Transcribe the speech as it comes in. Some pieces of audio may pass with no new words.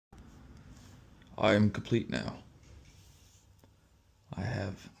I am complete now. I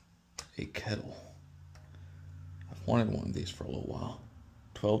have a kettle. I've wanted one of these for a little while.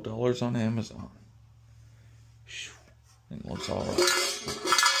 $12 on Amazon. It looks alright.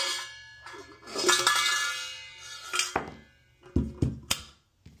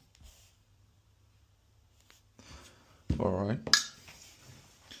 Alright.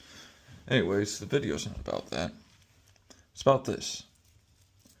 Anyways, the video's not about that. It's about this.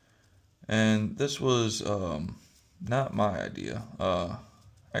 And this was not my idea.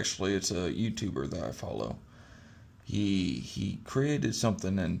 Actually, it's a YouTuber that I follow. He created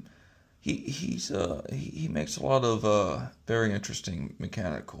something, and he makes a lot of very interesting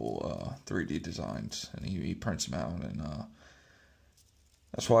mechanical 3D designs, and he prints them out, and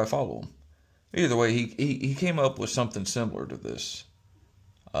that's why I follow him. Either way, he came up with something similar to this,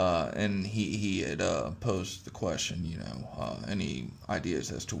 and he had posed the question, you know, any ideas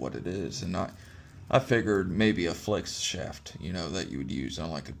as to what it is, and I figured maybe a Flexishaft, you know, that you would use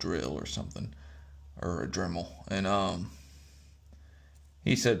on like a drill or something, or a Dremel, and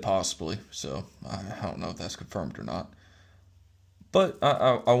he said possibly, so I don't know if that's confirmed or not, but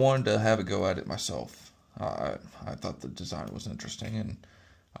I wanted to have a go at it myself. I thought the design was interesting, and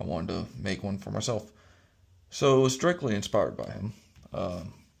I wanted to make one for myself, so it was strictly inspired by him.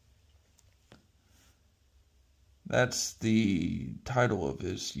 That's the title of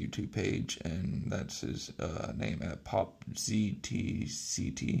his YouTube page, and that's his name at PopZTCT.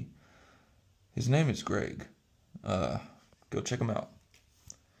 His name is Greg. Go check him out.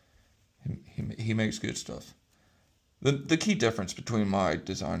 He makes good stuff. The key difference between my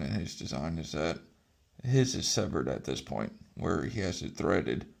design and his design is that his is severed at this point, where he has it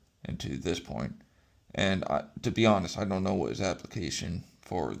threaded into this point. And to be honest, I don't know what his application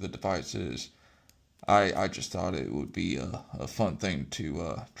for the device is. I just thought it would be a fun thing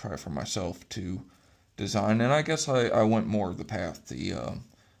to try for myself to design, and I guess I went more of the path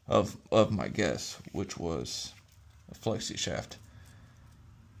of my guess, which was a Flexishaft.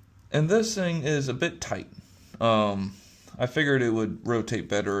 And this thing is a bit tight. I figured it would rotate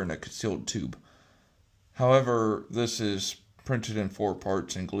better in a concealed tube. However, this is printed in 4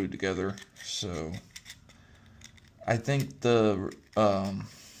 parts and glued together, so I think the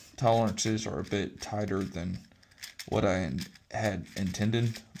tolerances are a bit tighter than what I had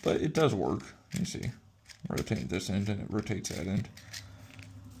intended, but it does work. You see, rotate this end and it rotates that end.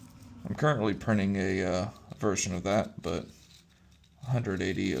 I'm currently printing a version of that, but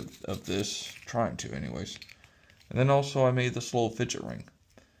 180 of this, trying to anyways. And then also I made this little fidget ring.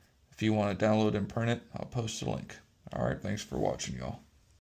 If you want to download and print it, I'll post a link. Alright, thanks for watching, y'all.